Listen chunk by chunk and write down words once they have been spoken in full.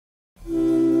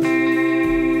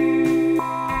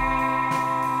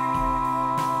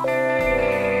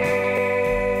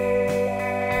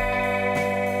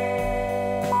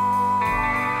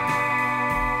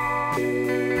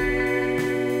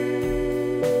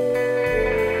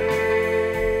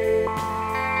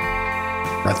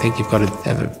I think you've got to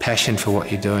have a passion for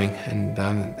what you're doing,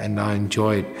 and I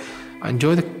enjoy it. I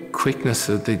enjoy the quickness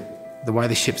of the way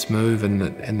the ships move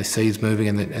and the seas moving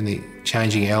and the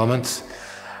changing elements.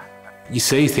 You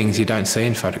see things you don't see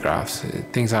in photographs.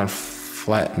 Things aren't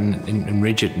flat and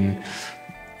rigid and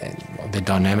they're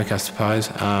dynamic, I suppose.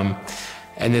 And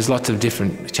there's lots of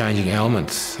different changing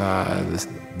elements.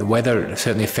 The weather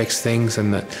certainly affects things,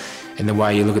 and the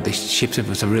way you look at these ships, if it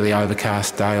was a really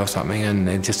overcast day or something and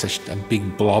there's just a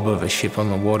big blob of a ship on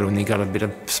the water and you've got a bit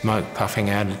of smoke puffing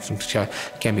out, it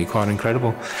can be quite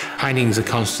incredible. Painting is a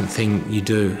constant thing you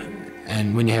do,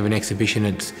 and when you have an exhibition,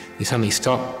 you suddenly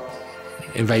stop,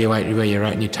 evaluate where you're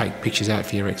at, and you take pictures out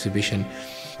for your exhibition.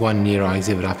 One year I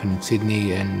exhibit up in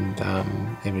Sydney, and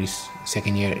every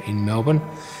second year in Melbourne.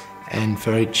 And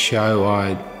for each show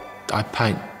I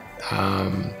paint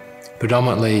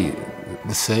predominantly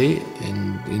the sea.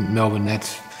 In Melbourne,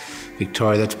 that's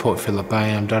Victoria, that's Port Phillip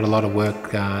Bay. I've done a lot of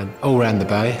work all around the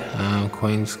bay.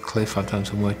 Queen's Cliff, I've done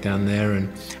some work down there,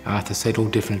 and Arthur Seat, all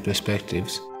different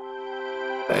perspectives.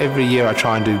 Every year I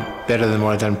try and do better than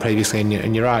what I've done previously,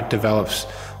 and your art develops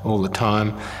all the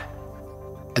time.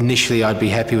 Initially I'd be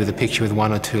happy with a picture with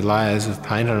 1 or 2 layers of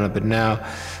paint on it, but now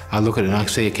I look at it and I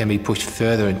see it can be pushed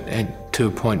further and to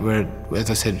a point where, as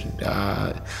I said,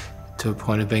 to a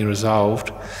point of being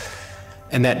resolved.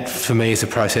 And that for me is a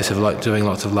process of doing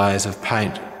lots of layers of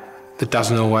paint. That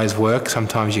doesn't always work.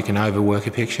 Sometimes you can overwork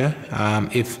a picture.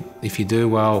 If you do,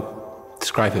 well,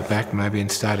 scrape it back maybe and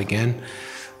start again,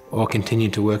 or continue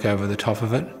to work over the top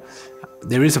of it.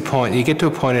 There is a point, you get to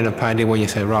a point in a painting where you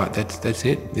say, right, that's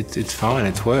it, it's fine,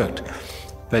 it's worked.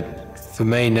 But for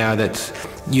me now, that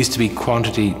used to be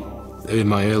quantity. In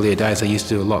my earlier days I used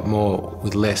to do a lot more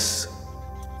with less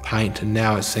paint, and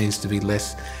now it seems to be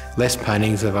less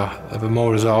paintings of a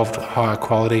more resolved, higher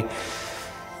quality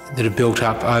that are built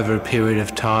up over a period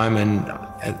of time. And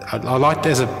I like,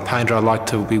 as a painter, I like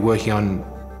to be working on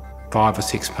 5 or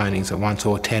 6 paintings at once,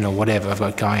 or 10 or whatever I've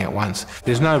got going at once.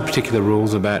 There's no particular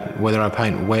rules about whether I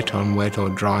paint wet on wet or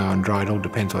dry on dry. It all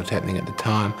depends what's happening at the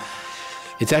time.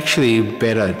 It's actually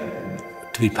better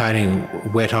to be painting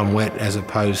wet on wet as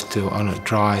opposed to on a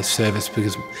dry surface,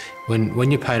 because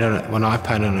when you paint on it, when I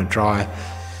paint on a dry,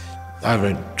 over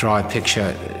a dry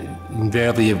picture,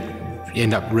 invariably you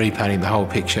end up repainting the whole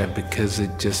picture, because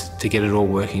to get it all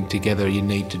working together you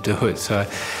need to do it. So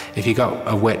if you got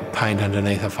a wet paint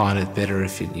underneath, I find it better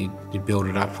if you build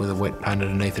it up with a wet paint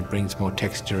underneath. It brings more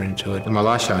texture into it. In my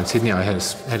last show in Sydney, I had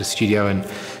a studio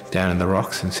down in the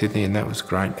rocks in Sydney, and that was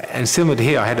great. And similar to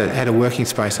here, I had a working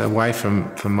space away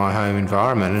from my home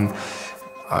environment, and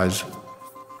I was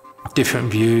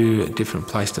different view, a different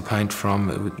place to paint from.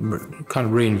 It kind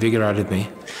of reinvigorated me.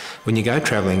 When you go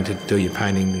travelling to do your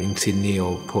painting in Sydney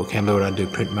or Port Campbell, where I do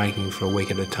printmaking for a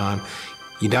week at a time,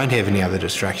 you don't have any other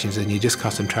distractions, and you're just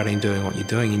concentrating doing what you're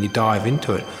doing, and you dive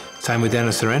into it. Same with down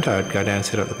at Sorrento, I'd go down and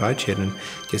set up the boat shed and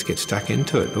just get stuck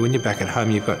into it. But when you're back at home,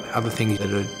 you've got other things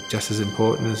that are just as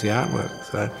important as the artwork.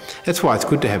 So that's why it's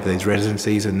good to have these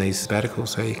residencies and these sabbaticals,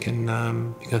 so you can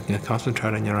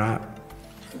concentrate on your art.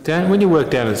 When you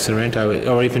work down at Sorrento,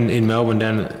 or even in Melbourne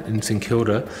down in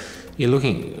StKilda, you're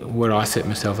looking, where I set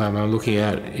myself up, I'm looking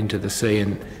out into the sea,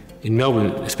 and in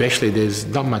Melbourne especially there's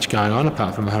not much going on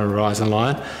apart from a horizon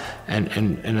line and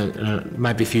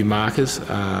maybe a few markers,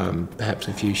 perhaps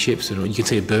a few ships, and you can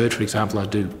see a bird, for example. I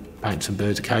do paint some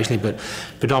birds occasionally, but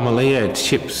predominantly it's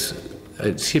ships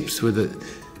with the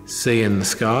sea and the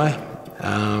sky.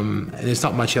 And there's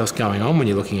not much else going on when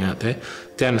you're looking out there.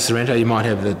 Down in Sorrento you might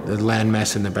have the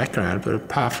landmass in the background, but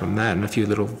apart from that and a few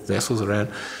little vessels around,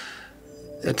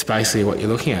 that's basically what you're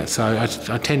looking at. So I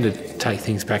tend to take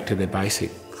things back to their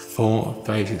basic form,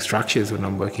 basic structures when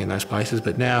I'm working in those places.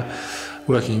 But now,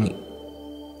 working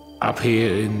up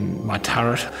here in my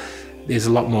turret, there's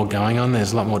a lot more going on,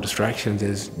 there's a lot more distractions.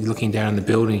 You're looking down in the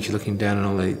buildings, you're looking down on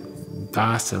all the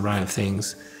vast array of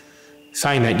things.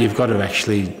 Saying that, you've got to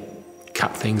actually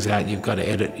cut things out, you've got to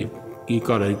edit, you've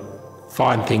got to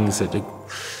find things that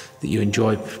you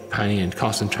enjoy painting and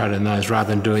concentrate on those, rather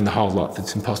than doing the whole lot.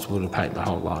 It's impossible to paint the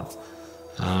whole lot.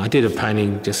 I did a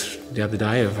painting just the other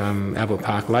day of Albert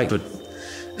Park Lake, but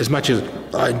as much as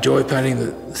I enjoy painting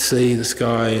the sea, the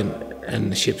sky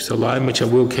and the ships alone, which I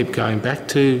will keep going back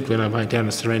to when I paint down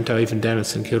at Sorrento, even down at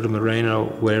StKilda Marina or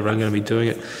wherever I'm going to be doing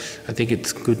it, I think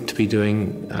it's good to be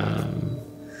doing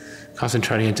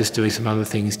concentrating on just doing some other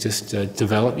things, just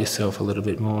develop yourself a little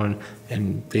bit more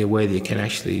and be aware that you can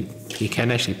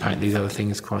actually paint these other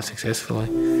things quite successfully.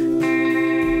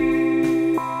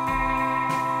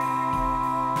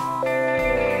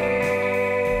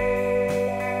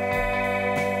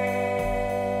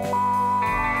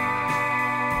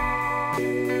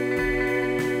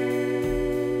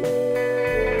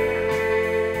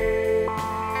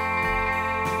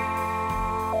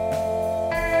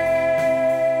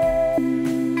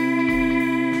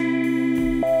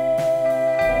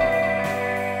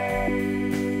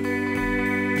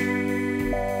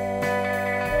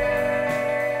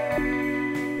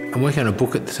 I'm working on a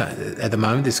book at the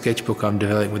moment. This sketchbook I'm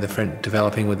developing with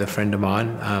a friend of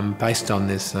mine, based on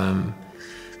this old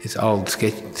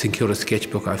StKilda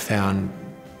sketchbook I found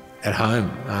at home.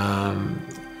 I'm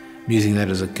using that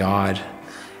as a guide,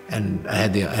 and I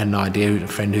had an idea. A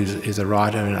friend who's a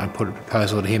writer, and I put a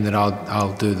proposal to him that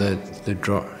I'll do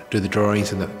the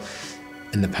drawings and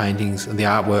the paintings and the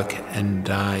artwork, and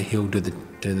he'll do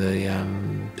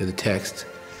the text.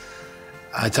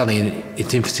 It's only in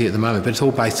its infancy at the moment, but it's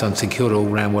all based on StKilda, all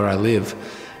around where I live.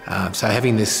 So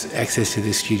having this access to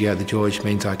this studio at the George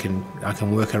means I can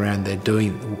work around there,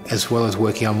 doing as well as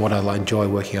working on what I enjoy,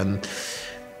 working on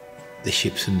the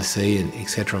ships and the sea and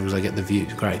etc. Because I get the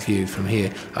great view from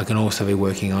here. I can also be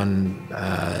working on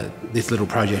this little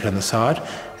project on the side,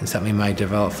 and something may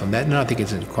develop from that. And I think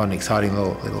it's quite an exciting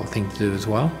little thing to do as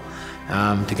well.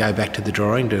 To go back to the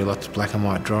drawing, do lots of black and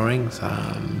white drawings.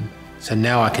 So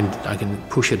now I can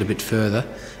push it a bit further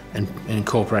and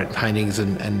incorporate paintings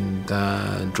and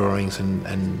drawings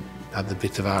and other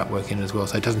bits of artwork in as well.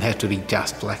 So it doesn't have to be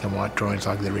just black and white drawings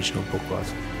like the original book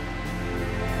was.